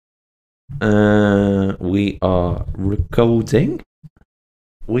We are recording.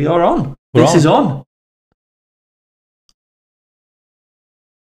 We are on. We're This on. is on.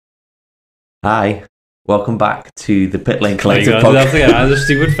 Hi. Welcome back to the Pitlane Collective That's podcast. a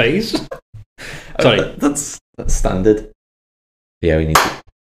stupid face. Sorry. That's standard. Yeah, we need to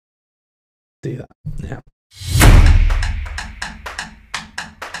do that. Yeah.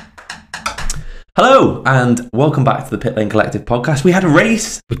 Hello, and welcome back to the Pitlane Collective podcast. We had a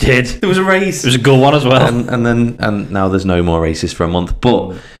race. We did. There was a race. It was a good one as well. And now there's no more races for a month.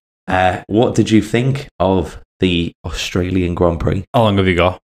 But what did you think of the Australian Grand Prix? How long have you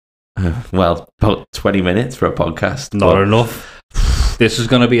got? Well, about 20 minutes for a podcast. Not enough. This is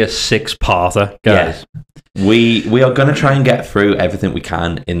going to be a 6-parter, guys. Yeah. We are going to try and get through everything we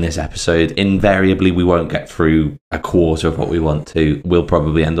can in this episode. Invariably, we won't get through a quarter of what we want to. We'll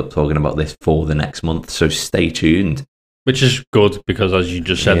probably end up talking about this for the next month, so stay tuned. Which is good because, as you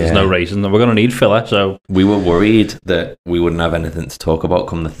just said, there's Yeah. no racing and we're going to need filler. So We were worried that we wouldn't have anything to talk about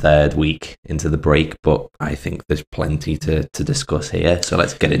come the third week into the break, but I think there's plenty to discuss here, so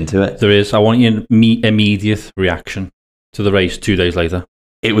let's get into it. there is. I want your immediate reaction to the race 2 days later.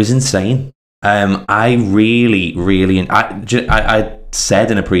 It was insane. I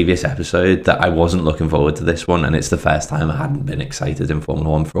said in a previous episode that I wasn't looking forward to this one, and it's the first time I hadn't been excited in Formula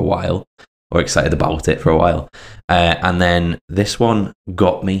One for a while, or excited about it for a while. And then this one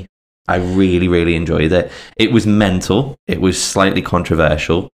got me. I really enjoyed it. It was mental. It was slightly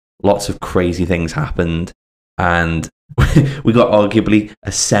controversial. Lots of crazy things happened, and we got arguably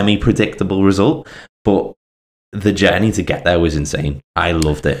a semi-predictable result, but the journey to get there was insane. I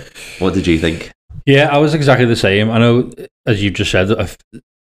loved it. What did you think? Yeah, I was exactly the same. I know, as you just said,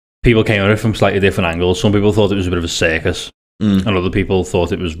 people came at it from slightly different angles. Some people thought it was a bit of a circus, and other people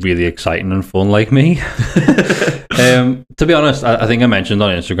thought it was really exciting and fun, like me. To be honest, I think I mentioned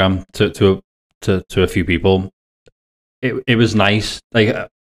on Instagram to a few people, it was nice, like,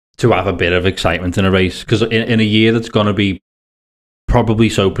 to have a bit of excitement in a race, because in a year that's going to be probably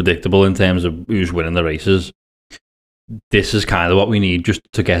so predictable in terms of who's winning the races, this is kind of what we need just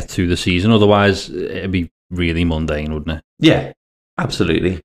to get through the season. Otherwise, it'd be really mundane, wouldn't it? Yeah,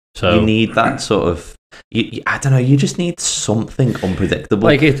 absolutely. So You need that sort of, I don't know, you just need something unpredictable.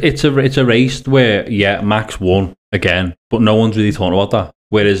 like it's a race where, yeah, Max won again, but no one's really talking about that.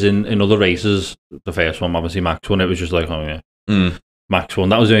 Whereas in other races, the first one, obviously Max won, it was just like, oh yeah, Max won.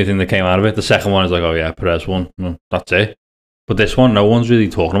 That was the only thing that came out of it. The second one is like, oh yeah, Perez won. Well, that's it. But this one, no one's really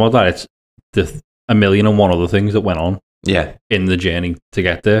talking about that. It's the 1,000,001 other things that went on Yeah, in the journey to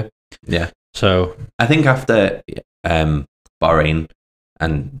get there. yeah. So I think after Bahrain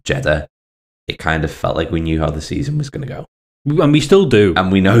and Jeddah, it kind of felt like we knew how the season was going to go. and we still do.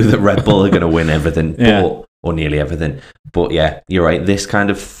 And we know that Red Bull are going to win everything, Yeah. or nearly everything. But yeah, you're right. This kind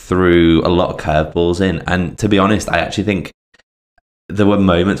of threw a lot of curveballs in. And to be honest, I actually think there were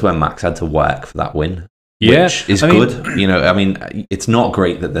moments where Max had to work for that win. Yeah, Which is I mean- good. You know, I mean, it's not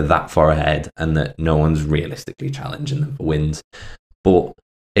great that they're that far ahead and that no one's realistically challenging them for wins. But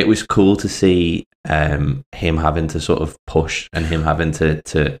it was cool to see him having to sort of push and him having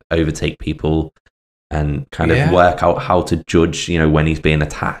to overtake people and kind of Yeah. work out how to judge, you know, when he's being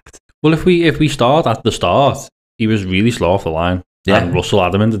attacked. Well, if we start at the start, he was really slow off the line, Yeah. and Russell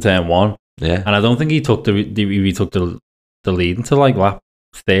had him into turn one, Yeah. and I don't think he took the lead until like lap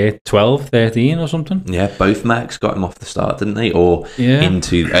 12, 13 or something. Yeah, both Max got him off the start, didn't they? Or Yeah.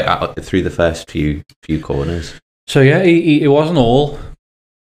 into through the first few corners. So yeah, it wasn't all.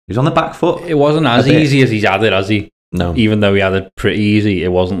 He was on the back foot. It wasn't as A bit. easy as he's had it, has he? No, Even though he had it pretty easy,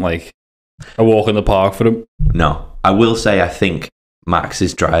 it wasn't like a walk in the park for him. no. I will say I think Max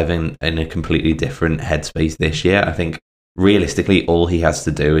is driving in a completely different headspace this year. I think realistically, all he has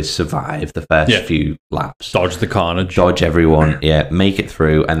to do is survive the first Yeah. few laps, Dodge the carnage. dodge everyone, yeah, make it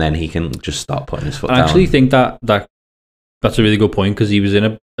through, and then he can just start putting his foot I down. actually think that's a really good point, because he was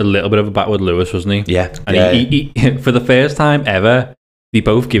in a little bit of a battle with Lewis, wasn't he? Yeah, And yeah. he for the first time ever, they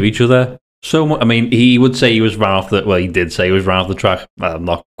both give each other so much. I mean, he would say he was ran off the. Well, he did say he was ran off the track. I'm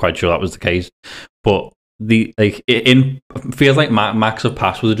not quite sure that was the case, but it feels like Max of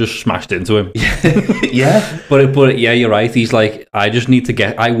Pass would have just smashed into him. yeah. But yeah, you're right. He's like,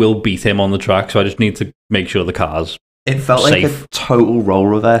 I will beat him on the track, so I just need to make sure the car's It felt like safe. a total role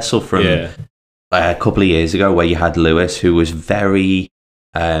reversal from a couple of years ago, where you had Lewis, who was very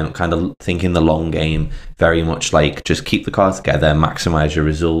kind of thinking the long game, very much like just keep the car together, maximize your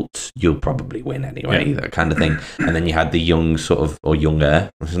results, you'll probably win anyway, that kind of thing. And then you had the young sort of, or younger,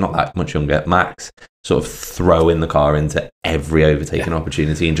 which is not that much younger, Max, sort of throwing the car into every overtaking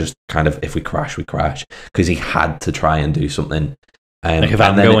opportunity and just kind of, if we crash, we crash, because he had to try and do something Like if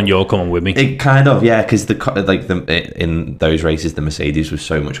I'm going, you're coming with me. It kind of, yeah, because in those races, the Mercedes was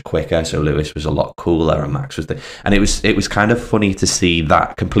so much quicker, so Lewis was a lot cooler, and Max was and it was kind of funny to see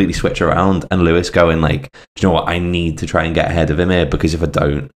that completely switch around, and Lewis going like, do you know what, I need to try and get ahead of him here, because if I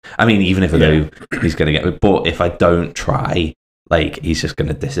don't, I mean, even if I do, he's going to get me, but if I don't try, like, he's just going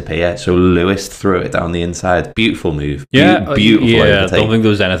to disappear. So Lewis threw it down the inside. Beautiful move. Beautiful. Yeah, overtake. I don't think there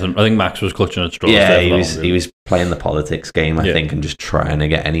was anything. I think Max was clutching at straws. Yeah, he was playing the politics game, I think, and just trying to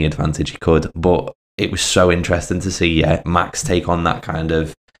get any advantage he could. But it was so interesting to see, Max take on that kind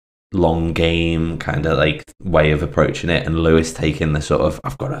of long game kind of like way of approaching it, and Lewis taking the sort of,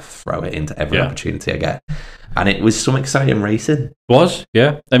 I've got to throw it into every opportunity I get. And it was some exciting racing.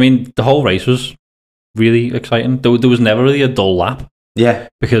 Yeah. I mean, the whole race was really exciting. There was never really a dull lap. Yeah.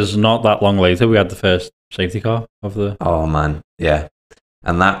 Because not that long later, we had the first safety car of the... Oh, man. Yeah.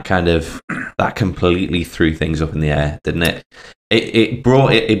 And that completely threw things up in the air, didn't it? It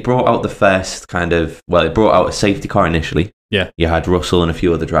brought out the first kind of... Well, it brought out a safety car initially. Yeah. You had Russell and a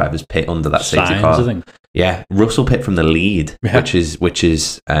few other drivers pit under that safety car. I think. Yeah. Russell pit from the lead, which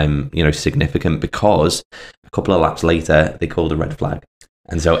is significant, because a couple of laps later, they called a red flag.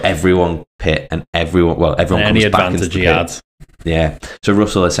 And so everyone pit, and everyone comes back into the pit. He had. Yeah. So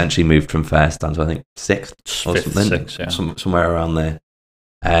Russell essentially moved from first down to, I think, sixth or something. Sixth, yeah. Somewhere around there.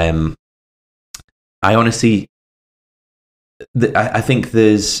 I honestly, I think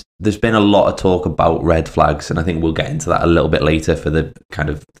there's been a lot of talk about red flags, and I think we'll get into that a little bit later for the kind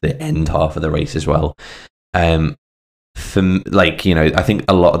of the end half of the race as well. I think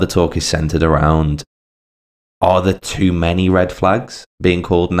a lot of the talk is centered around, are there too many red flags being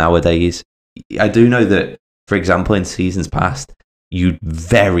called nowadays? I do know that, for example, in seasons past, you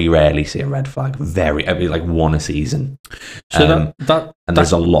very rarely see a red flag. Like one a season. So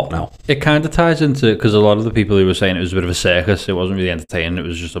there's a lot now. It kind of ties into, because a lot of the people who were saying it was a bit of a circus, it wasn't really entertaining, it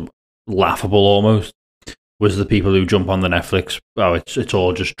was just laughable almost, was the people who jump on the Netflix, it's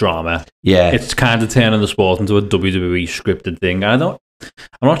all just drama. Yeah. It's kind of turning the sport into a WWE scripted thing. I'm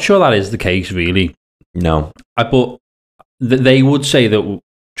not sure that is the case, really. No. But they would say that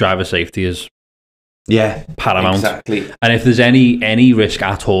driver safety is paramount. Exactly. And if there's any risk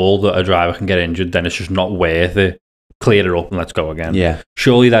at all that a driver can get injured, then it's just not worth it. Clear it up and let's go again. Yeah.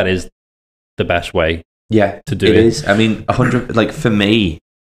 Surely that is the best way to do it. It is. I mean, 100, like for me,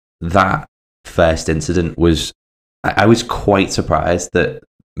 that first incident was, I was quite surprised that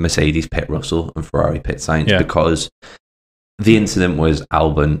Mercedes pit Russell and Ferrari pit Sainz, because the incident was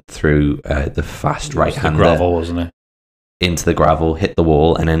Albon through the fast right-hander, gravel, wasn't it? Into the gravel, hit the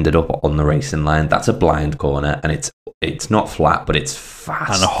wall, and ended up on the racing line. That's a blind corner, and it's not flat, but it's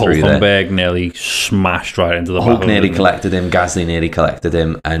fast. And Hulkenberg nearly smashed right into the Hulk nearly collected him, Gasly nearly collected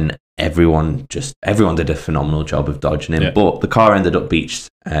him, and everyone did a phenomenal job of dodging him. But the car ended up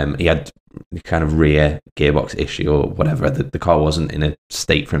beached. He had kind of rear gearbox issue or whatever. The car wasn't in a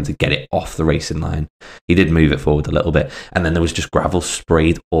state for him to get it off the racing line. He did move it forward a little bit, and then there was just gravel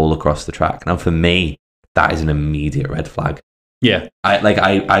sprayed all across the track. Now, for me, that is an immediate red flag. Yeah.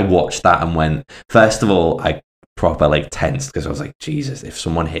 I watched that and went, first of all, I proper tensed, because I was like, Jesus, if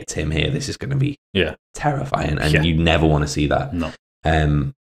someone hits him here, this is going to be terrifying, and you never want to see that. No.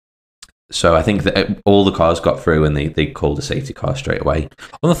 So I think that all the cars got through, and they called a safety car straight away.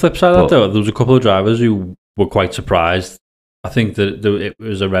 On the flip side of that, though, there was a couple of drivers who were quite surprised. I think that it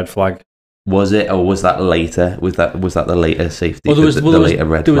was a red flag. Was it, or was that later? Was that the later safety? Well, the later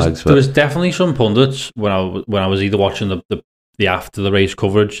red flags. There was definitely some pundits when I was either watching the after the race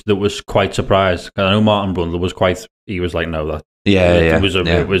coverage that was quite surprised. Because I know Martin Brundle was quite. He was like, no, that.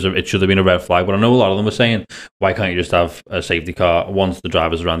 It should have been a red flag. But I know a lot of them were saying, why can't you just have a safety car once the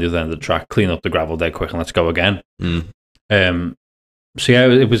driver's around the other end of the track, clean up the gravel dead quick, and let's go again. So yeah,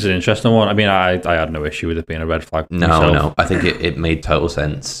 it was an interesting one. I mean, I had no issue with it being a red flag. No, I think it made total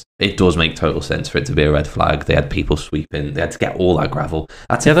sense. It does make total sense for it to be a red flag. They had people sweeping. They had to get all that gravel.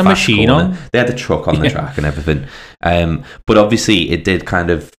 They had a machine on. They had the truck on the track and everything. But obviously, it did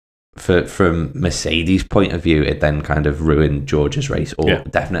kind of, from Mercedes' point of view, it then kind of ruined George's race, or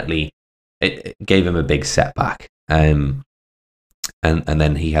definitely it gave him a big setback. And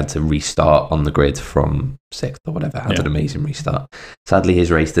then he had to restart on the grid from sixth or whatever. Had an amazing restart. Sadly,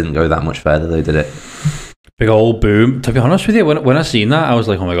 his race didn't go that much further, though, did it? Big old boom. To be honest with you, when I seen that, I was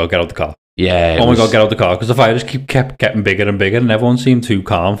like, oh my God, get out the car. Yeah. Oh my God, get out the car. Because the fire just kept getting bigger and bigger, and everyone seemed too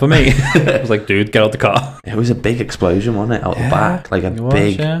calm for me. I was like, dude, get out the car. It was a big explosion, wasn't it? Out the back. Like a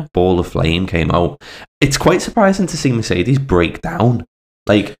big ball of flame came out. It's quite surprising to see Mercedes break down.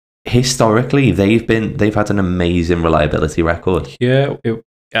 Like, historically, they've had an amazing reliability record. Yeah,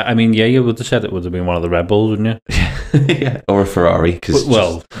 I mean, yeah, you would have said it would have been one of the Red Bulls, wouldn't you? Yeah, or a Ferrari.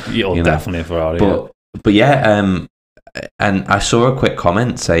 Definitely a Ferrari. But yeah, and I saw a quick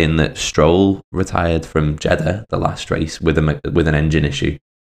comment saying that Stroll retired from Jeddah, the last race, with an engine issue.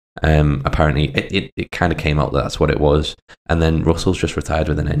 Apparently, it kind of came out that that's what it was, and then Russell's just retired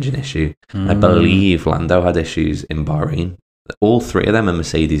with an engine issue. I believe Lando had issues in Bahrain. All three of them are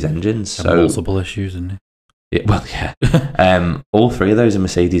Mercedes engines, so multiple issues, isn't it? Yeah, well, yeah. All three of those are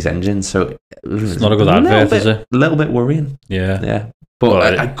Mercedes engines, so it's not a good advert, is it? A little bit worrying. Yeah.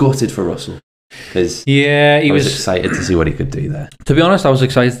 But I gutted for Russell because I was excited to see what he could do there. To be honest, I was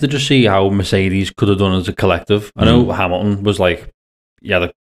excited to just see how Mercedes could have done as a collective. I know Hamilton was like,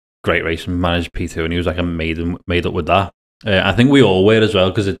 the great race and managed P2, and he was like made up with that. I think we all were as well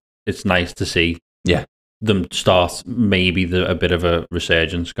because it's nice to see. Yeah. Them start maybe a bit of a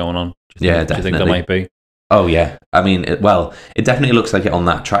resurgence going on. Definitely. Do you think there might be? Oh yeah, I mean, it definitely looks like it on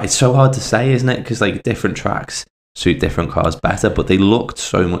that track. It's so hard to say, isn't it? Because like different tracks suit different cars better, but they looked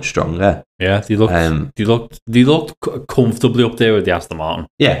so much stronger. Yeah, they looked comfortably up there with the Aston Martin.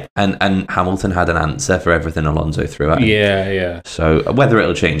 Yeah, and Hamilton had an answer for everything Alonso threw at him. Yeah. So whether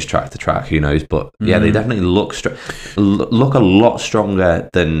it'll change track to track, who knows? But yeah, they definitely look a lot stronger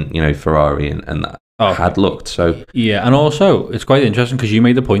than Ferrari and that. Had looked. So yeah, and also it's quite interesting because you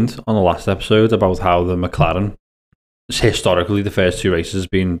made a point on the last episode about how the McLaren, historically, the first two races has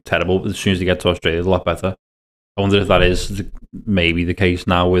been terrible, but as soon as they get to Australia, it's a lot better. I wonder if that is maybe the case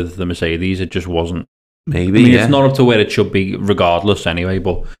now with the Mercedes. It just wasn't. Maybe it's not up to where it should be, regardless, anyway.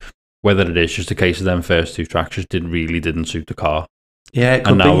 But whether it is just a case of them first two tracks just didn't suit the car. Yeah, it could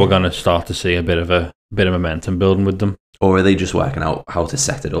and now be. We're going to start to see a bit of momentum building with them. Or are they just working out how to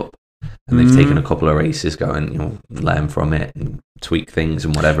set it up? And they've taken a couple of races, going, learn from it and tweak things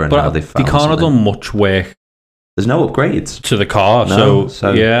and whatever. And now they've found they can't have done much work. There's no upgrades to the car,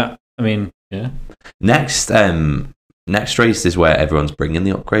 so yeah. I mean, yeah. Next race is where everyone's bringing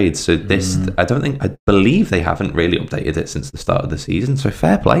the upgrades. So this, I believe they haven't really updated it since the start of the season. So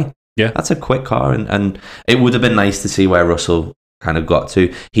fair play. Yeah, that's a quick car, and it would have been nice to see where Russell kind of got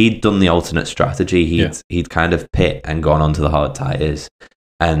to. He'd done the alternate strategy. He'd kind of pit and gone onto the hard tires.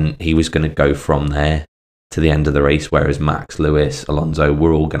 And he was going to go from there to the end of the race, whereas Max, Lewis, Alonso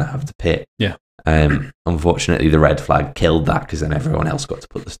were all going to have to pit. Yeah. Unfortunately, the red flag killed that because then everyone else got to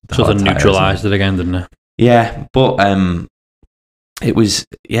put the so they neutralised it again, didn't it? Yeah, but it was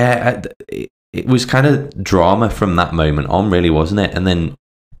it was kind of drama from that moment on, really, wasn't it? And then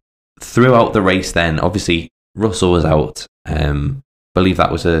throughout the race, then obviously Russell was out. Believe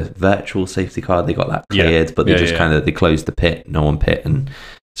that was a virtual safety car. They got that cleared, but they just kind of they closed the pit. No one pit, and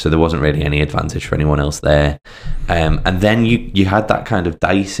so there wasn't really any advantage for anyone else there. And then you had that kind of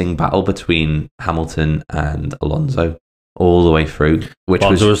dicing battle between Hamilton and Alonso all the way through, which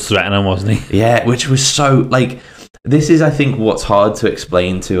was threatening, wasn't he? Yeah, which was so like this is I think what's hard to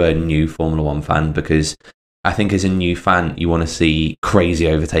explain to a new Formula One fan, because I think as a new fan, you want to see crazy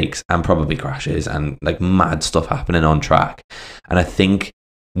overtakes and probably crashes and like mad stuff happening on track. And I think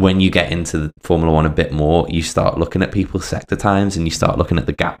when you get into Formula One a bit more, you start looking at people's sector times and you start looking at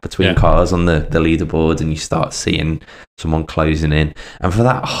the gap between cars on the leaderboard, and you start seeing someone closing in. And for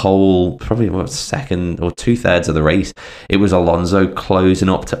that whole, probably second or 2/3 of the race, it was Alonso closing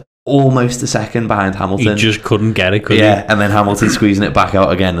up to almost a second behind Hamilton. He just couldn't get it, could he? Yeah, and then Hamilton squeezing it back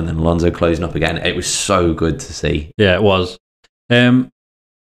out again, and then Alonso closing up again. It was so good to see. Yeah, it was.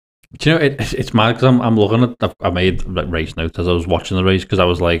 Do you know, it's mad because I'm looking at, I made race notes as I was watching the race because I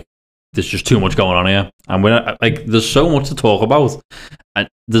was like, there's just too much going on here. And when there's so much to talk about, and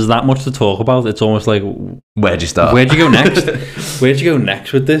there's that much to talk about, it's almost like, where'd you start? Where'd you go next? Where'd you go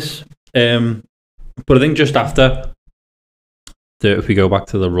next with this? But I think just after, if we go back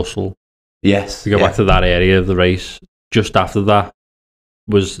to the Russell, yes, we go back to that area of the race, just after that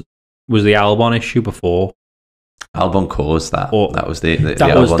was the Albon issue before. Albon caused that. That was the issue. Yeah.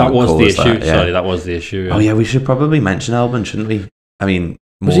 Sorry, that was the issue. Yeah. Oh yeah, we should probably mention Albon, shouldn't we? I mean,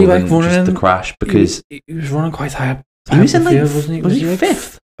 more was he than just the crash, because he was running quite high. He was in field, wasn't he? Was he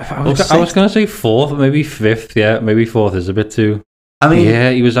fifth? I was going to say fourth, maybe fifth. Yeah, maybe fourth is a bit too. I mean,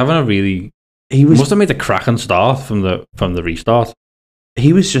 yeah, he was having a really. Must have made a cracking start from the restart.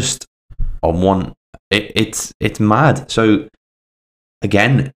 He was just on one. It's mad. So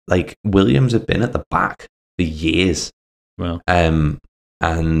again, like Williams have been at the back for years. Well, and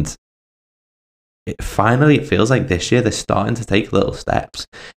it feels like this year they're starting to take little steps.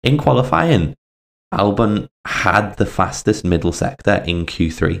 In qualifying, Albon had the fastest middle sector in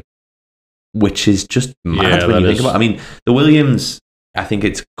Q3, which is just mad when you think about it. I mean, the Williams, I think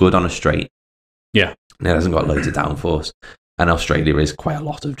it's good on a straight. Yeah. It hasn't got loads of downforce. And Australia is quite a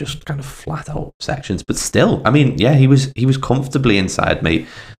lot of just kind of flat out sections, but still, I mean, yeah, he was comfortably inside, mate,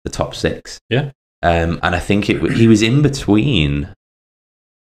 the top 6. Yeah. And I think he was in between.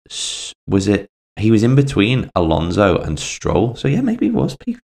 He was in between Alonso and Stroll, so yeah, maybe it was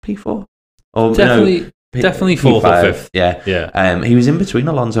P4. Or definitely 4th or 5th. Yeah. He was in between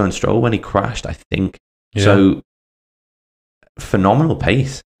Alonso and Stroll when he crashed, I think. Yeah. So phenomenal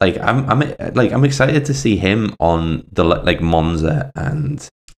pace. Like I'm excited to see him on the Monza and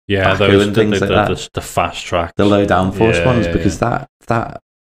those and things like that. The fast track, the low downforce ones, because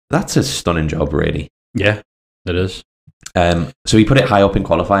that's a stunning job, really. Yeah, it is. So he put it high up in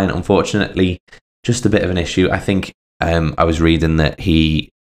qualifying. Unfortunately, just a bit of an issue. I think I was reading that he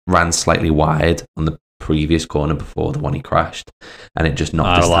ran slightly wide on the previous corner before the one he crashed, and it just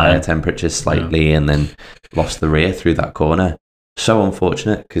knocked his tyre temperature slightly, and then lost the rear through that corner. So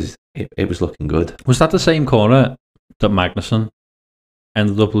unfortunate, because it was looking good. Was that the same corner that Magnussen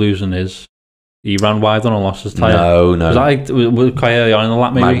ended up losing his? He ran wide on and lost his tyre? No. Was quite early on in the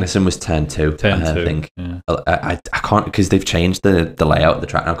lap, maybe? Magnussen was turn 2, I think. Yeah. I can't, because they've changed the layout of the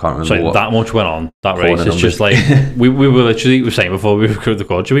track, and I can't remember so that much went on, that race. It's just like, we were literally saying before we recorded the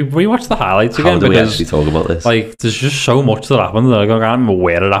call, should we rewatch the highlights again? How do we actually talk about this? Like, there's just so much that happened that I can't remember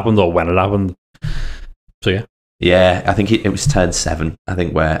where it happened or when it happened. So, yeah. Yeah, I think it was turn 7, I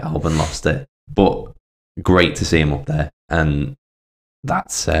think, where Albon lost it. But great to see him up there. And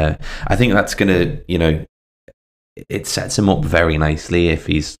that's, I think that's going to, it sets him up very nicely if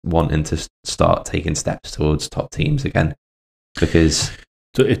he's wanting to start taking steps towards top teams again. Because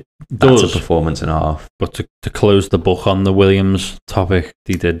that's a performance and a half. But to close the book on the Williams topic,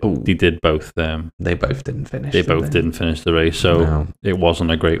 they did both. They both didn't finish. They both didn't finish the race. So it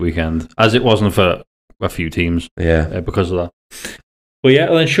wasn't a great weekend, as it wasn't for a few teams, because of that. But yeah,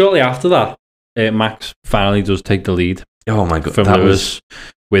 and then shortly after that, Max finally does take the lead. Oh my god, from Lewis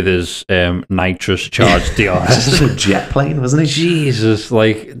with his nitrous charged DRS. A jet plane, wasn't it? Jesus,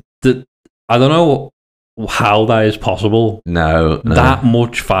 like I don't know how that is possible. No, that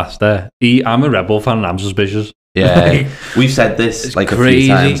much faster. I'm a Red Bull fan, and I'm suspicious. Yeah, we've said this like crazy.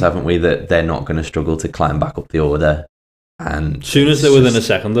 A few times, haven't we? That they're not going to struggle to climb back up the order. And as soon as they're within a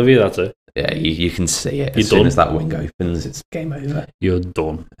second of you, that's it. Yeah, you can see it. As soon as that wing opens, it's game over. You're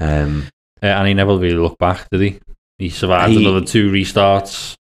done. And he never really looked back, did he? He survived another 2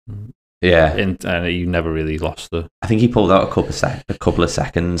 restarts. Yeah. And he never really lost the... I think he pulled out a couple of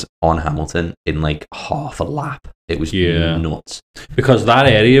seconds on Hamilton in like half a lap. It was nuts. Because that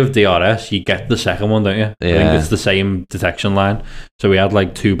area of DRS, you get the second one, don't you? Yeah. I think it's the same detection line. So we had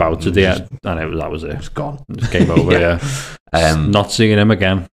like 2 bouts of DRS, and that was it. It was gone. It was game over, not seeing him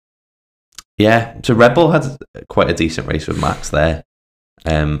again. Yeah, so Red Bull had quite a decent race with Max there.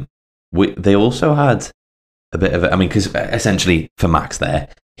 They also had a bit of because essentially for Max there,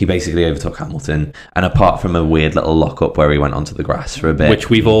 he basically overtook Hamilton, and apart from a weird little lock-up where he went onto the grass for a bit, which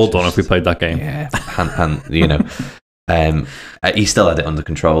we've all done if we played that game, he still had it under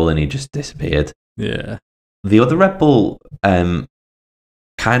control, and he just disappeared. Yeah. The other Red Bull, kind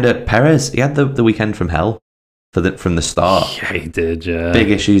of Perez, he had the weekend from hell from the start. Yeah, he did. Yeah,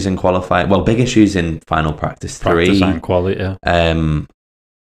 big issues in qualifying. Well, big issues in final practice 3. Practice and quality. Yeah.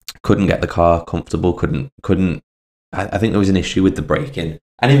 Couldn't get the car comfortable. Couldn't. I think there was an issue with the braking.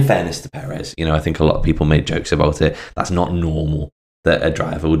 And in fairness to Perez, I think a lot of people made jokes about it. That's not normal that a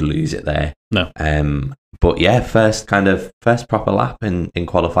driver would lose it there. No. But yeah, first proper lap in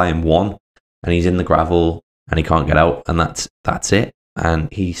qualifying 1, and he's in the gravel and he can't get out, and that's it.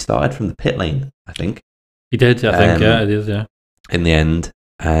 And he started from the pit lane, I think. He did, I think. Yeah, it is. Yeah. In the end,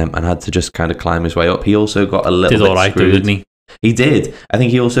 and had to just kind of climb his way up. He also got a little bit screwed. Didn't he? He did. I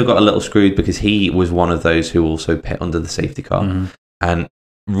think he also got a little screwed because he was one of those who also pit under the safety car. Mm-hmm. And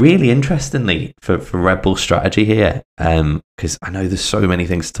really interestingly, for Red Bull's strategy here, because I know there's so many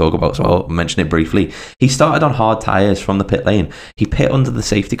things to talk about, so I'll mention it briefly. He started on hard tyres from the pit lane. He pit under the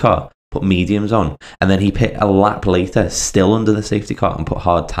safety car, put mediums on, and then he pit a lap later, still under the safety car, and put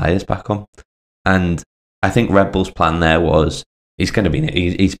hard tyres back on. And I think Red Bull's plan there was, he's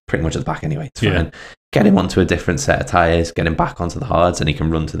pretty much at the back anyway. It's fine. Get him onto a different set of tyres, get him back onto the hards, and he can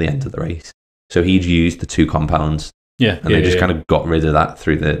run to the end of the race. So he'd used the 2 compounds. Yeah. And they just kind of got rid of that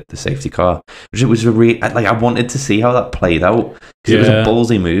through the safety car. Which it was I wanted to see how that played out. Because it was a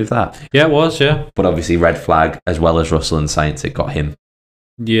ballsy move, that. Yeah, it was, yeah. But obviously, red flag, as well as Russell and Sainz, it got him.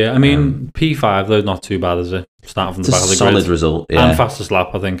 Yeah, I mean, P5, though, not too bad, is it? Starting from the back of the grid. It's a solid result, yeah. And fastest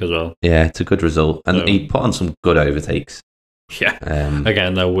lap, I think, as well. Yeah, it's a good result. And he put on some good overtakes. Yeah.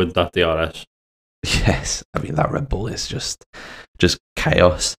 Again, though, with that DRS. Yes. I mean, that Red Bull is just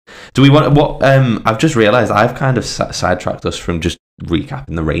chaos. Do we want what? I've just realised I've kind of sidetracked us from just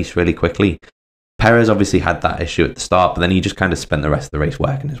recapping the race really quickly. Perez obviously had that issue at the start, but then he just kind of spent the rest of the race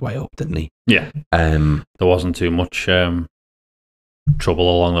working his way up, didn't he? Yeah. There wasn't too much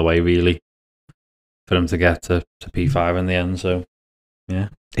trouble along the way, really, for him to get to P5 in the end. So, yeah.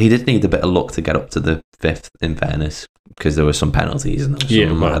 He did need a bit of luck to get up to the 5th, in fairness, because there were some penalties and there were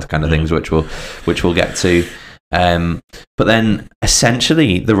some mad kind of things, which we'll get to. But then,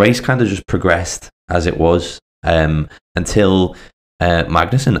 essentially, the race kind of just progressed as it was until...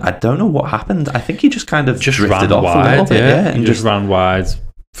 Magnussen, I don't know what happened. I think he just kind of drifted off wide, a little bit, and just ran wide,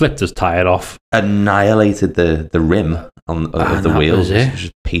 flipped his tyre off, annihilated the rim of the wheels,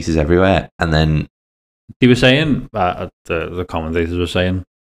 just pieces everywhere. And then he was saying, the commentators were saying,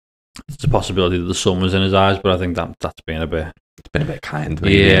 it's a possibility that the sun was in his eyes, but I think that's been a bit kind.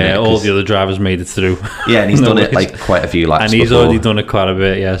 Maybe, yeah, all the other drivers made it through. Yeah, and he's done it like quite a few laps, and he's already done it quite a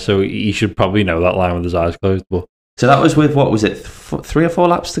bit. Yeah, so he should probably know that line with his eyes closed, but. So that was with, what was it, 3 or 4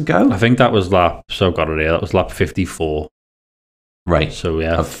 laps to go? I think that was lap 54. Right. So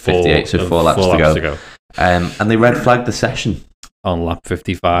yeah, of 58, so 4 laps to go. And they red flagged the session. On lap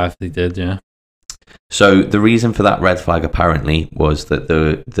 55, they did, yeah. So the reason for that red flag apparently was that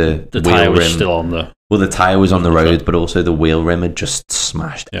the wheel tyre was rim, still on the... Well, the tyre was on the road, but also the wheel rim had just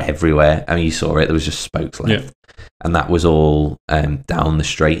smashed everywhere. I mean, you saw it, there was just spokes left. Yeah. And that was all down the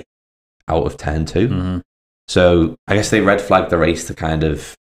straight out of turn 2. Mm-hmm. So I guess they red flagged the race to kind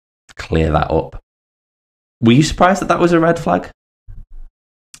of clear that up. Were you surprised that was a red flag?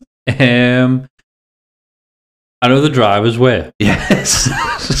 I know the drivers were. Yes,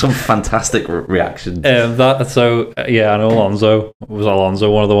 some fantastic reactions. I know Alonso was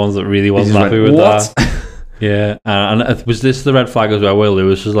one of the ones that really wasn't happy with that. Yeah, and was this the red flag as well? Where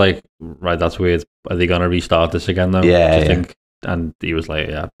Lewis was like, right, that's weird. Are they going to restart this again though? Yeah, do you think? And he was like,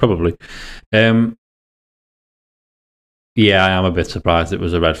 yeah, probably. Yeah, I am a bit surprised it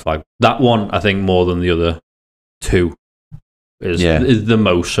was a red flag. That one, I think, more than the other 2, is the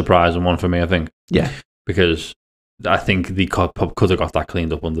most surprising one for me, I think. Yeah. Because I think the could have got that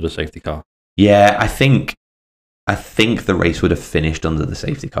cleaned up under the safety car. Yeah, I think the race would have finished under the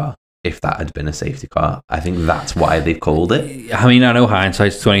safety car if that had been a safety car. I think that's why they called it. I mean, I know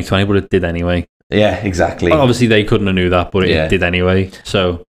hindsight's 2020, but it did anyway. Yeah, exactly. Obviously, they couldn't have knew that, but it did anyway.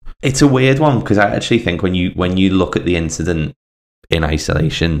 So... It's a weird one because I actually think when you look at the incident in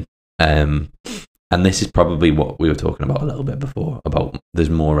isolation, and this is probably what we were talking about a little bit before, about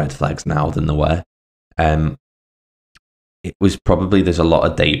there's more red flags now than there were. It was probably, there's a lot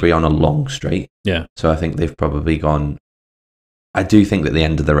of debris on a long straight. Yeah. So I think they've probably gone, I do think that the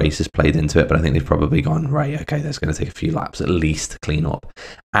end of the race has played into it, but I think they've probably gone, right, okay, that's going to take a few laps at least to clean up.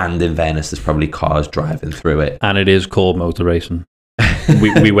 And in fairness, there's probably cars driving through it. And it is called motor racing.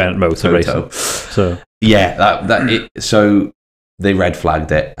 we went motor racing. So yeah, so they red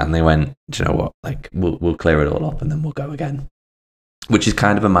flagged it and they went, do you know what? Like we'll clear it all up and then we'll go again, which is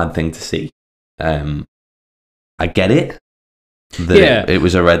kind of a mad thing to see. I get it. It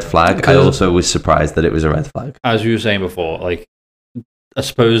was a red flag. I also was surprised that it was a red flag. As you were saying before, like I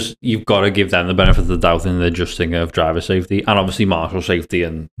suppose you've got to give them the benefit of the doubt in the adjusting of driver safety and obviously marshal safety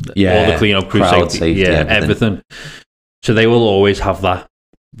and all the cleanup crew safety, everything. So they will always have that.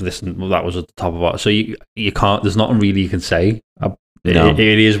 That was at the top of it. So you can't. There's nothing really you can say. It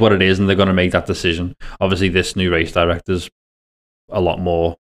is what it is, and they're going to make that decision. Obviously, this new race director's a lot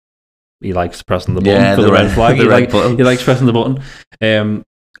more. He likes pressing the button for the red flag. He likes pressing the button.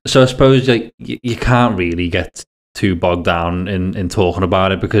 So I suppose you can't really get too bogged down in talking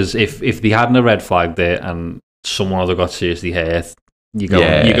about it because if they hadn't a red flag there and someone other got seriously hurt. You're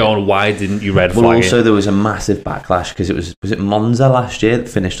going, why didn't you red flag Well, also there was a massive backlash because was it Monza last year that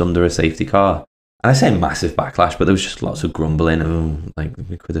finished under a safety car? And I say massive backlash, but there was just lots of grumbling. Like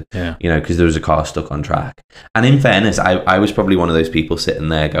we could have, because there was a car stuck on track. And in fairness, I was probably one of those people sitting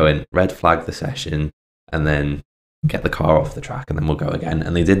there going, red flag the session and then get the car off the track and then we'll go again.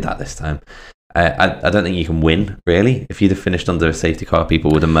 And they did that this time. I don't think you can win, really. If you'd have finished under a safety car,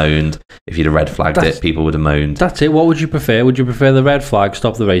 people would have moaned. If you'd have red flagged it, people would have moaned. That's it. What would you prefer? Would you prefer the red flag,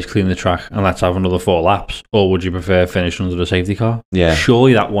 stop the race, clean the track, and let's have another 4 laps? Or would you prefer finish under the safety car? Yeah.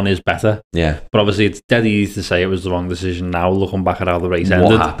 Surely that one is better. Yeah. But obviously it's dead easy to say it was the wrong decision now, looking back at how the race ended.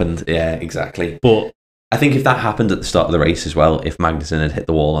 What happened? Yeah, exactly. But I think if that happened at the start of the race as well, if Magnussen had hit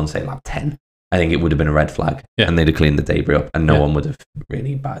the wall on, say, lap 10, I think it would have been a red flag, and they'd have cleaned the debris up, and no one would have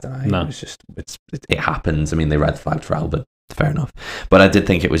really batted an eye. No. It was just, it happens. I mean, they red flagged for Albert, fair enough. But I did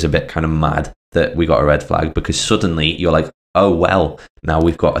think it was a bit kind of mad that we got a red flag because suddenly you're like, oh well, now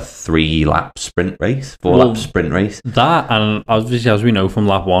we've got a 4-lap sprint race. That, and obviously, as we know from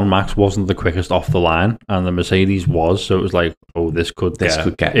lap 1, Max wasn't the quickest off the line, and the Mercedes was. So it was like, oh, this could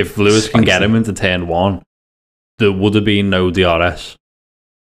get. If Lewis can get him into turn 1, there would have been no DRS.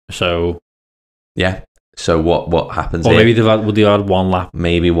 So yeah. So what happens? Or maybe would they add 1 lap?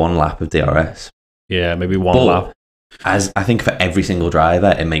 Maybe 1 lap of DRS. Yeah, maybe 1 lap. As I think for every single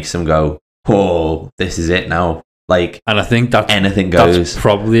driver, it makes them go, "Oh, this is it now." Like, and I think that anything goes. That's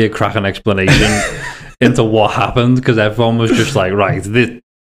probably a cracking explanation into what happened, because everyone was just like, right,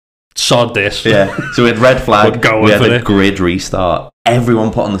 sod this. Yeah. So we had red flag. We had a grid restart.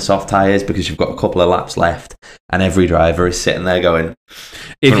 Everyone put on the soft tyres because you've got a couple of laps left, and every driver is sitting there going,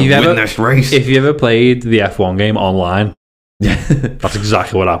 if you ever played the F1 game online, that's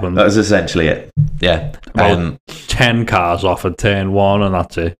exactly what happened. That was essentially it. Yeah. 10 cars off at turn 1, and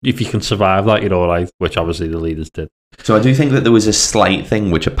that's it. If you can survive that, you're all right, which obviously the leaders did. So I do think that there was a slight thing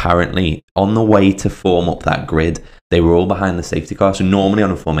which apparently, on the way to form up that grid, they were all behind the safety car. So normally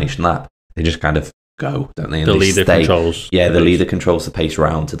on a formation lap, they just kind of go, don't they? And the leader controls. Yeah, the leader controls the pace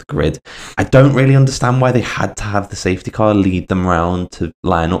round to the grid. I don't really understand why they had to have the safety car lead them round to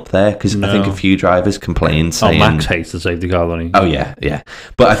line up there, because I think a few drivers complained saying... Max hates the safety car, doesn't he? Oh, yeah.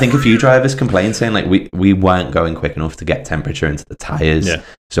 But I think a few drivers complained saying, like, we weren't going quick enough to get temperature into the tyres. Yeah.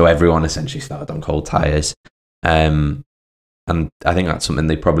 So everyone essentially started on cold tyres. And I think that's something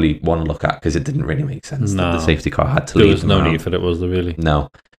they probably want to look at, because it didn't really make sense that the safety car had to lead them round. There was no need for it, was there, really? No.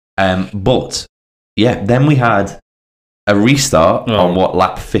 But... yeah, then we had a restart on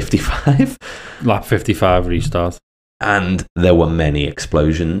lap 55? Lap 55 restart. And there were many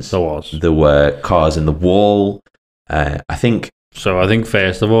explosions. There was. There were cars in the wall. I think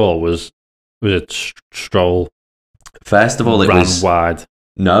first of all was it Stroll? First of all, it was... wide.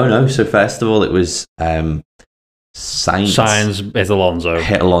 No. So first of all, it was Sainz hit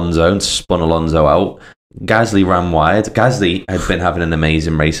Alonso. And spun Alonso out. Gasly ran wide. Gasly had been having an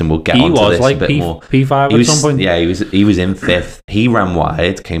amazing race, and we'll get onto this a bit more. P5 at some point. Yeah, he was in 5th. He ran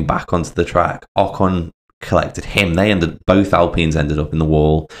wide, came back onto the track. Ocon collected him. Both Alpines ended up in the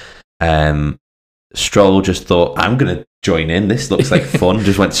wall. Stroll just thought, I'm going to join in. This looks like fun.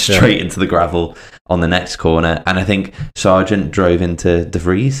 Just went straight into the gravel on the next corner. And I think Sargent drove into De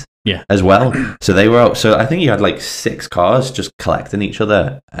Vries as well. So they were out. So I think you had like 6 cars just collecting each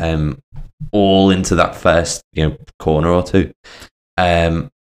other. All into that first, corner or two,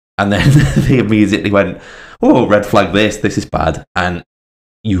 and then they immediately went, "Oh, red flag! This is bad," and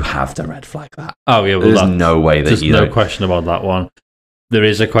you have to red flag that. Oh yeah, there's no way that there's no question about that one. There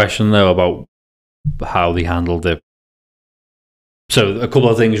is a question though about how they handled it. So a couple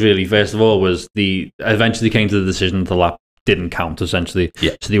of things really. First of all, was eventually came to the decision that the lap didn't count essentially.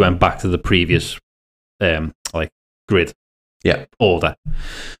 Yeah. So they went back to the previous grid order.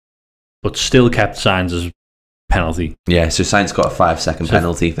 But still kept Sainz's penalty. Yeah, so Sainz got a 5-second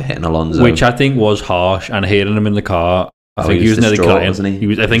penalty for hitting Alonso, which I think was harsh. And hearing him in the car, I think he was nearly crying. Wasn't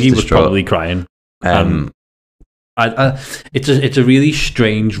he? I think he was probably crying. It's a really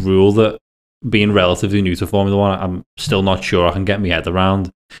strange rule that, being relatively new to Formula One, I'm still not sure I can get my head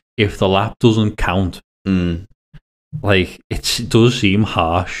around. If the lap doesn't count, like it does seem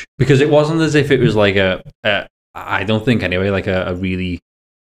harsh, because it wasn't as if it was like I don't think anyway, like a really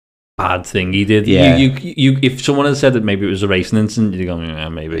bad thing he did. Yeah. You if someone had said that maybe it was a racing incident, you'd go,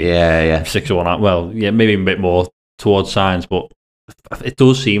 maybe. Yeah. 6-1. Well, yeah, maybe a bit more towards Sainz, but it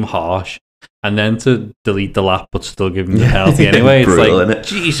does seem harsh. And then to delete the lap but still give him the penalty anyway, it's brutal, like,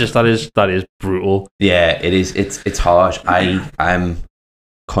 Jesus, that is brutal. Yeah, it is. It's harsh. I'm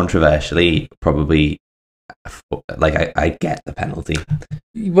controversially probably like I get the penalty.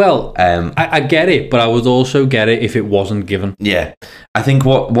 Well, I get it, but I would also get it if it wasn't given. Yeah, I think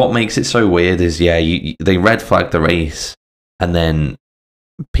what makes it so weird is they red flagged the race and then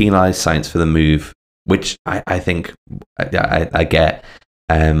penalised Sainz for the move, which I think I get.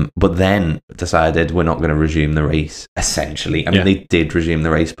 But then decided we're not going to resume the race, essentially. I mean, they did resume the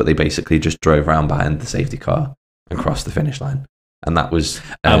race, but they basically just drove around behind the safety car and crossed the finish line. And that was...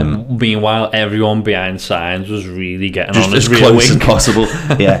 meanwhile, everyone behind Sainz was really getting just on as close as possible.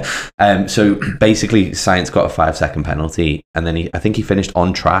 Yeah. So basically, Sainz got a 5-second penalty, and then I think he finished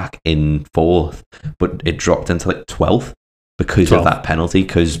on track in 4th, but it dropped into like 12th because of that penalty,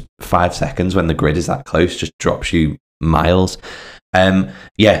 because 5 seconds when the grid is that close just drops you miles.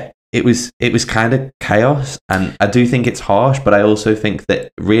 It was kind of chaos, and I do think it's harsh, but I also think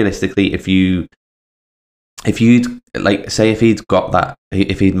that realistically, if he'd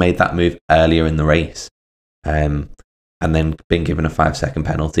made that move earlier in the race, and then been given a 5-second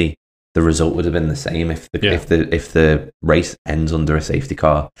penalty, the result would have been the same. If Yeah. if the race ends under a safety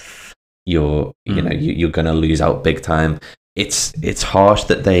car, you're going to lose out big time. It's harsh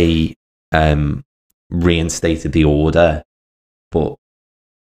that they reinstated the order, but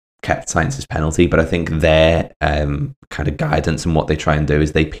kept Sainz's penalty. But I think their kind of guidance and what they try and do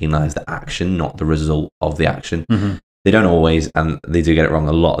is they penalise the action, not the result of the action. Mm-hmm. They don't always, and they do get it wrong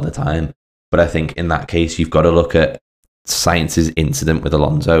a lot of the time. But I think in that case, you've got to look at Sainz's incident with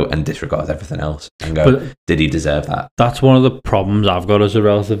Alonso and disregard everything else and go, did he deserve that? That's one of the problems I've got as a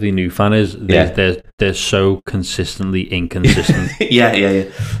relatively new fan is they're so consistently inconsistent. Yeah.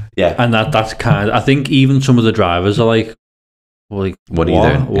 And that's kind of, I think even some of the drivers are like, what are you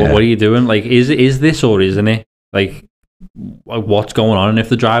doing? What are you doing? Like, is this or isn't it? Like, what's going on? And if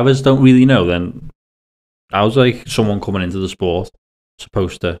the drivers don't really know, then I was like, someone coming into the sport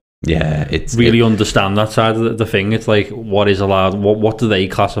supposed to understand that side of the thing. It's like, what is allowed? What do they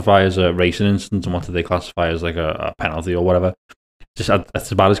classify as a racing incident, and what do they classify as like a penalty or whatever? Just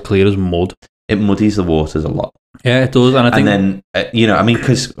it's about as clear as mud. It muddies the waters a lot. Yeah, it does. And I think, and then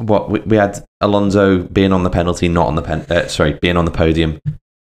because we had Alonso being on the penalty, not on the being on the podium,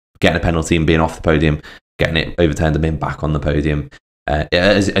 getting a penalty and being off the podium, getting it overturned and being back on the podium.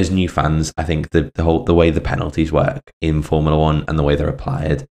 As new fans, I think the way the penalties work in Formula One and the way they're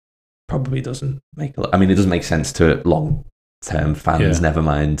applied probably doesn't make it doesn't make sense to long-term fans, never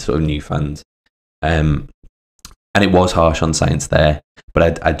mind sort of new fans. And it was harsh on Sainz there,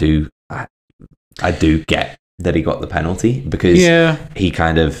 but I do get that he got the penalty because he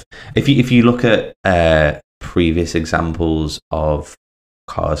kind of, if you look at previous examples of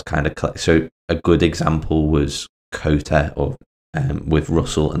cars kind of, so a good example was Cota or with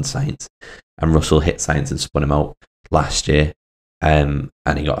Russell and Sainz, and Russell hit Sainz and spun him out last year, and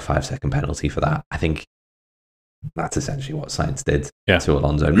he got a 5-second penalty for that. I think that's essentially what Sainz did to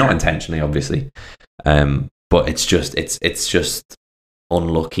Alonso, not intentionally, obviously, but it's just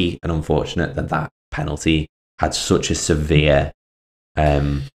unlucky and unfortunate that penalty had such a severe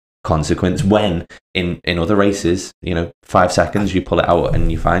consequence. When in other races, 5 seconds, you pull it out and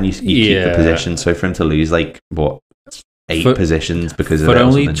you're fine, you keep the position. So for him to lose 8 positions because of it, for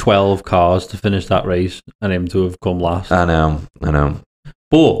only 12 cars to finish that race and him to have come last. I know.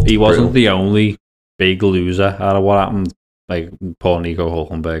 But he wasn't the only big loser out of what happened. Like poor Nico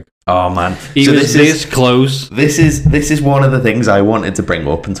Hulkenberg. Oh man, he was this close. This is one of the things I wanted to bring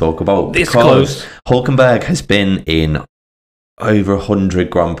up and talk about. This close. Hulkenberg has been in over 100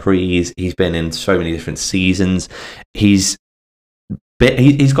 Grand Prix. He's been in so many different seasons. He's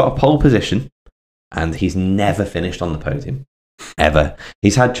got a pole position, and he's never finished on the podium. Ever.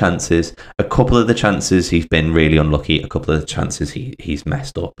 He's had chances. A couple of the chances he's been really unlucky. A couple of the chances he's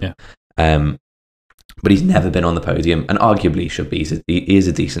messed up. Yeah. But he's never been on the podium, and arguably should be. He is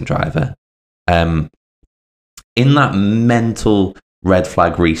a decent driver. In that mental red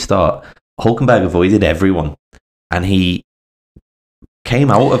flag restart, Hulkenberg avoided everyone, and he came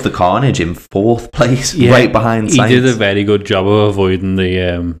out of the carnage in 4th place, right behind Sainz. He did a very good job of avoiding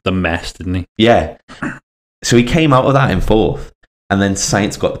the mess, didn't he? Yeah. So he came out of that in 4th, and then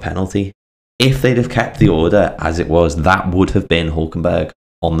Sainz got the penalty. If they'd have kept the order as it was, that would have been Hulkenberg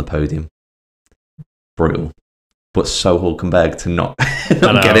on the podium. Brutal. But so Hulkenberg to not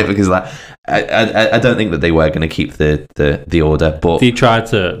get it, because that I don't think that they were going to keep the order, but they tried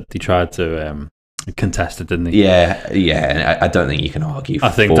to contest it, didn't they? Yeah. I don't think you can argue. I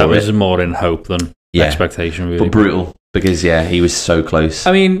think that was more in hope than expectation, really. But brutal, because he was so close.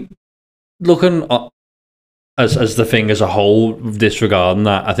 I mean, looking as the thing as a whole, disregarding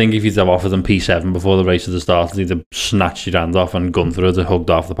that, I think if you'd have offered them P7 before the race had started, they'd have snatched your hand off and Gunther had hugged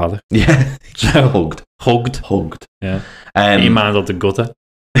off the paddock. Yeah, so hugged. Yeah, he managed the gutter.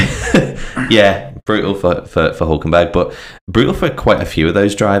 Yeah, brutal for Hulkenberg, but brutal for quite a few of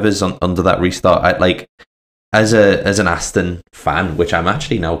those drivers under that restart. As an Aston fan, which I'm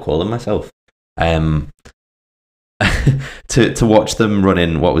actually now calling myself, to watch them run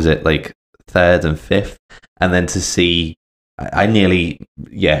in, what was it, 3rd and 5th, and then to see, I nearly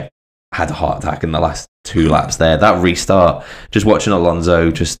had a heart attack in the last 2 laps there. That restart, just watching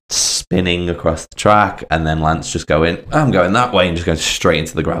Alonso just spinning across the track, and then Lance just going, I'm going that way, and just going straight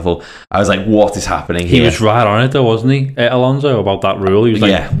into the gravel. I was like, what is happening here? He was right on it though, wasn't he, Alonso, about that rule? He was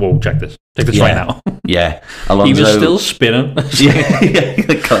like, whoa, check this right now. Yeah, Alonso, he was still spinning. He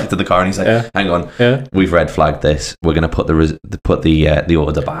collected the car and he's like, hang on, we've red flagged this, we're going to put the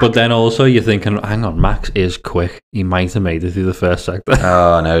order back. But then also you're thinking, hang on, Max is quick, he might have made it through the first sector.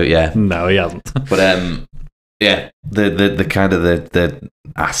 Oh no, no, he hasn't. But the kind of the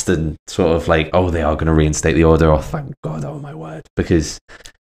Aston sort of they are going to reinstate the order. Oh, thank God! Oh my word! Because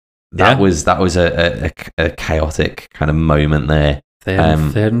that was a chaotic kind of moment there.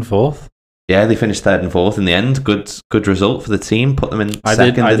 Third and fourth. Yeah, they finished third and fourth in the end. Good result for the team. Put them in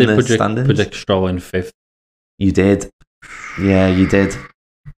second in the standings. Predict Stroll in fifth. You did. Yeah, you did.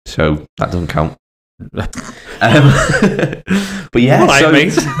 So that doesn't count. But yeah,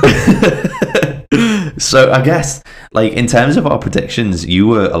 so I guess like in terms of our predictions, you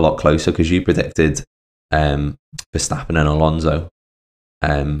were a lot closer because you predicted Verstappen and Alonso.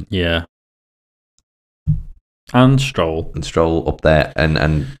 Yeah. And Stroll up there,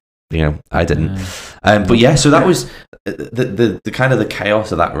 and you know I didn't. But yeah, so that was the kind of the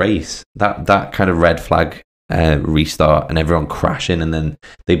chaos of that race. That kind of red flag restart and everyone crashing, and then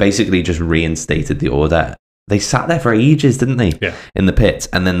they basically just reinstated the order. They sat there for ages, didn't they? Yeah. In the pits,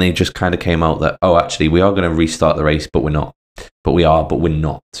 and then they just kind of came out that actually we are going to restart the race, but we're not. But we're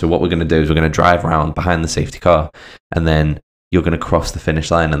not. So what we're going to do is we're going to drive around behind the safety car, and then you're going to cross the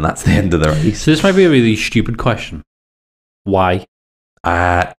finish line, and that's the end of the race. So this might be a really stupid question. Why?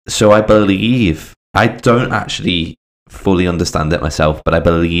 So I believe, I don't actually fully understand it myself, but I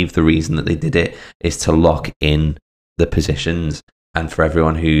believe the reason that they did it is to lock in the positions and for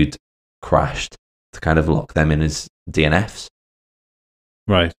everyone who'd crashed to kind of lock them in as DNFs.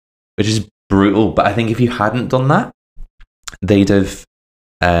 Right. Which is brutal, but I think if you hadn't done that, they'd have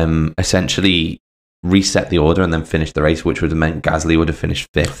essentially reset the order and then finished the race, which would have meant Gasly would have finished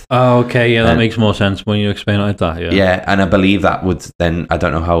fifth. Oh, okay, yeah, that makes more sense when you explain it like that, yeah. Yeah, and I believe that would then, I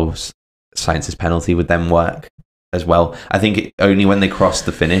don't know how Sainz's penalty would then work as well. I think only when they crossed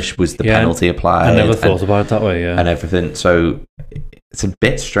the finish was the penalty applied. I never thought about it that way, yeah. And everything, so it's a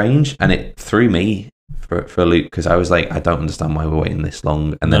bit strange, and it threw me for a loop, because I was like, I don't understand why we're waiting this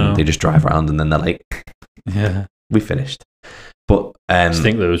long, and then they just drive around, and then they're like, yeah, we finished. But I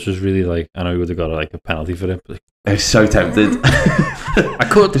think Lewis was really like, I know he would have got like a penalty for it, but I was so tempted. I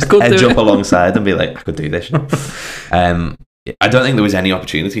could edge up alongside and be like, I could do this. I don't think there was any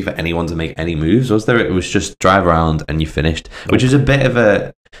opportunity for anyone to make any moves, was there? It was just drive around and you finished, which is a bit of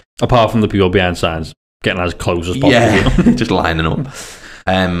a... Apart from the people behind signs, getting as close as possible. Yeah, just lining up.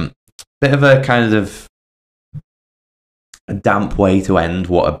 Bit of a kind of a damp way to end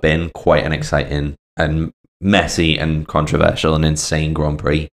what had been quite an exciting and messy and controversial and insane Grand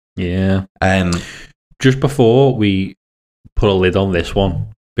Prix. Yeah. Just before we put a lid on this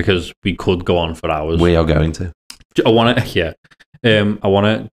one, because we could go on for hours. We are going to. I want to, yeah.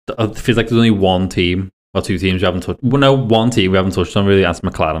 I feel like there's only one team or two teams we haven't touched. Well, no, one team we haven't touched on really. That's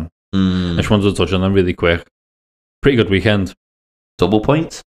McLaren. I just wanted to touch on them really quick. Pretty good weekend. Double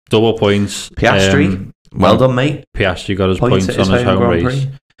points. Piastri. Well done, mate. Piastri got his points on his home race.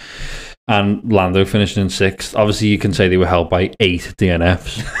 And Lando finished in sixth. Obviously, you can say they were held by 8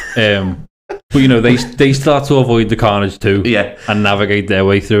 DNFs. But, you know, they still had to avoid the carnage too. Yeah. And navigate their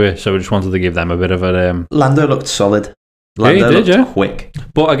way through it. So I just wanted to give them a bit of a... Lando looked solid. Lando looked quick.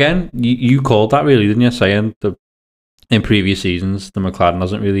 But again, you called that really, didn't you? Saying that in previous seasons, the McLaren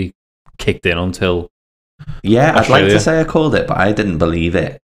hasn't really kicked in until Yeah, Australia. I'd like to say I called it, but I didn't believe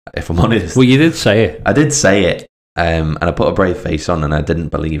it, if I'm honest. Well, you did say it. I did say it. And I put a brave face on and I didn't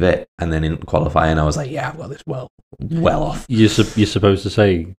believe it. And then in qualifying, I was like, yeah, well, it's well off. You're supposed to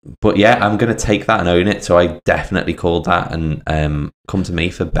say. But yeah, I'm going to take that and own it. So I definitely called that, and come to me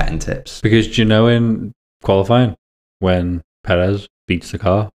for betting tips. Because do you know in qualifying, when Perez beats the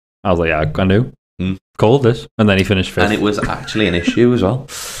car, I was like, yeah, I knew. Called this. And then he finished fifth. And it was actually an issue as well.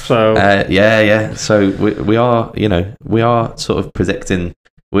 So yeah. So we are, we are sort of predicting...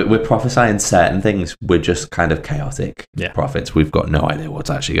 We're prophesying certain things. We're just kind of chaotic prophets. We've got no idea what's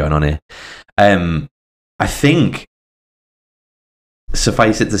actually going on here. I think,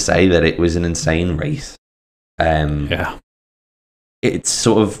 suffice it to say that it was an insane race. It's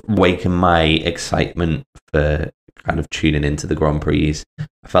sort of wakened my excitement for kind of tuning into the Grand Prix.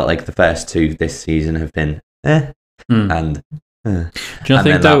 I felt like the first two this season have been and Do you not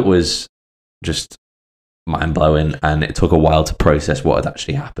think that was just mind-blowing, and it took a while to process what had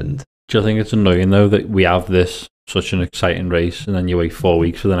actually happened. Do you think it's annoying though that we have such an exciting race and then you wait 4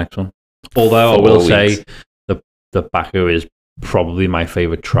 weeks for the next one? Although I will say the Baku is probably my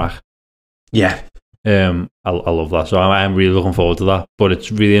favourite track. Yeah. I love that, so I'm really looking forward to that, but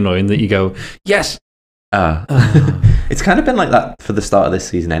it's really annoying that you go, yes! It's kind of been like that for the start of this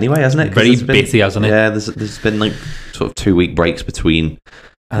season anyway, hasn't it? Very bitty, hasn't it? Yeah, there's been like sort of 2 week breaks between.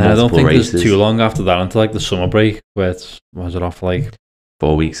 And I don't think races. there's too long after that until like the summer break, where was it off like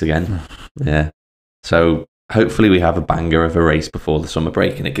 4 weeks again? Yeah. So hopefully we have a banger of a race before the summer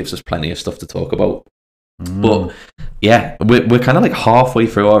break, and it gives us plenty of stuff to talk about. But yeah, we're kind of like halfway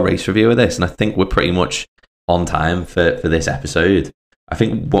through our race review of this, and I think we're pretty much on time for this episode. I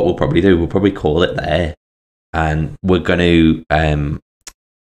think what we'll probably do, we'll probably call it there, and we're going to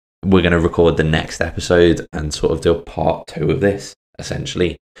record the next episode and sort of do a part 2 of this,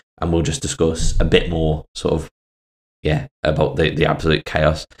 essentially, and we'll just discuss a bit more sort of, about the absolute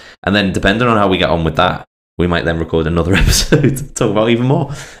chaos. And then depending on how we get on with that, we might then record another episode to talk about even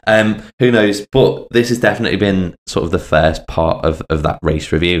more. Who knows? But this has definitely been sort of the first part of that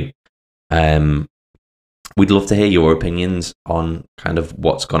race review. We'd love to hear your opinions on kind of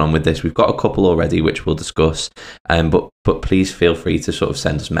what's gone on with this. We've got a couple already, which we'll discuss. But please feel free to sort of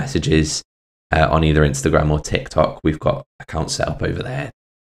send us messages on either Instagram or TikTok. We've got accounts set up over there,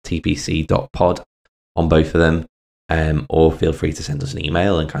 tpc.pod on both of them. Or feel free to send us an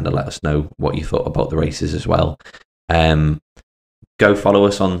email and kind of let us know what you thought about the races as well. Go follow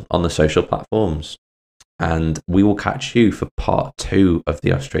us on the social platforms, and we will catch you for part 2 of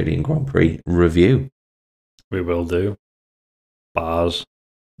the Australian Grand Prix review. We will do. Bars.